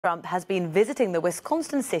Trump has been visiting the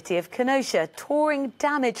Wisconsin city of Kenosha, touring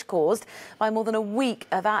damage caused by more than a week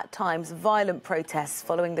of at times violent protests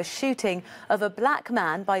following the shooting of a black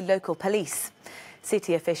man by local police.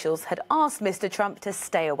 City officials had asked Mr. Trump to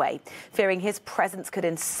stay away, fearing his presence could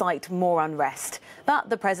incite more unrest. But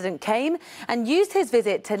the president came and used his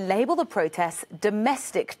visit to label the protests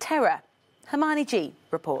domestic terror. Hermione G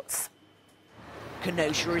reports.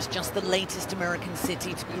 Kenosha is just the latest American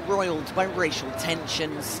city to be roiled by racial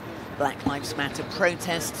tensions. Black Lives Matter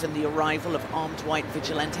protests and the arrival of armed white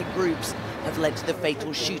vigilante groups have led to the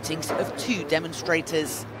fatal shootings of 2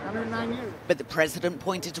 demonstrators. But the president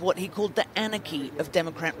pointed to what he called the anarchy of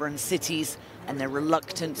Democrat-run cities and their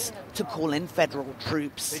reluctance to call in federal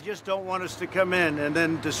troops. They just don't want us to come in, and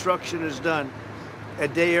then destruction is done. A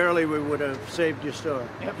day early, we would have saved your store.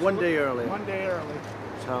 Absolutely. 1 day early. 1 day early.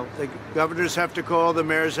 So the governors have to call, the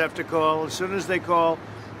mayors have to call. As soon as they call,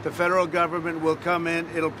 the federal government will come in,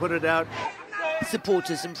 it'll put it out.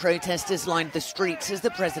 Supporters and protesters lined the streets as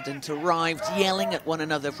the president arrived, yelling at one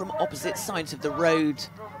another from opposite sides of the road.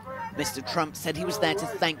 Mr. Trump said he was there to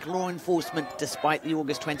thank law enforcement despite the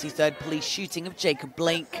August 23rd police shooting of Jacob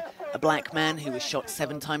Blake, a black man who was shot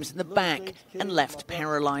 7 times in the back and left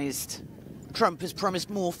paralyzed. Trump has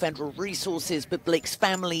promised more federal resources, but Blake's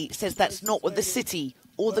family says that's not what the city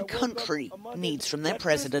or the country needs from their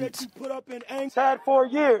president. He's had 4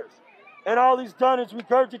 years, and all he's done is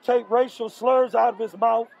regurgitate racial slurs out of his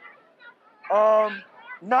mouth,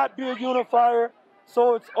 not be a unifier.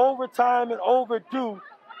 So it's over time and overdue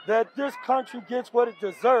that this country gets what it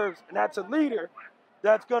deserves, and that's a leader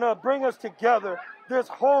that's going to bring us together. This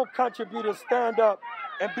whole country be to stand up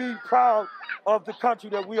and be proud of the country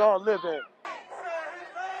that we all live in.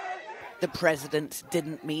 The president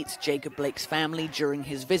didn't meet Jacob Blake's family during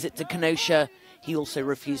his visit to Kenosha. He also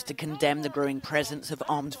refused to condemn the growing presence of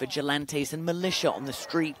armed vigilantes and militia on the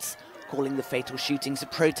streets, calling the fatal shootings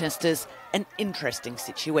of protesters an interesting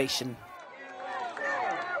situation.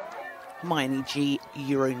 Hermione G,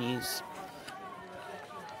 Euronews.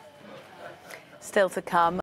 Still to come.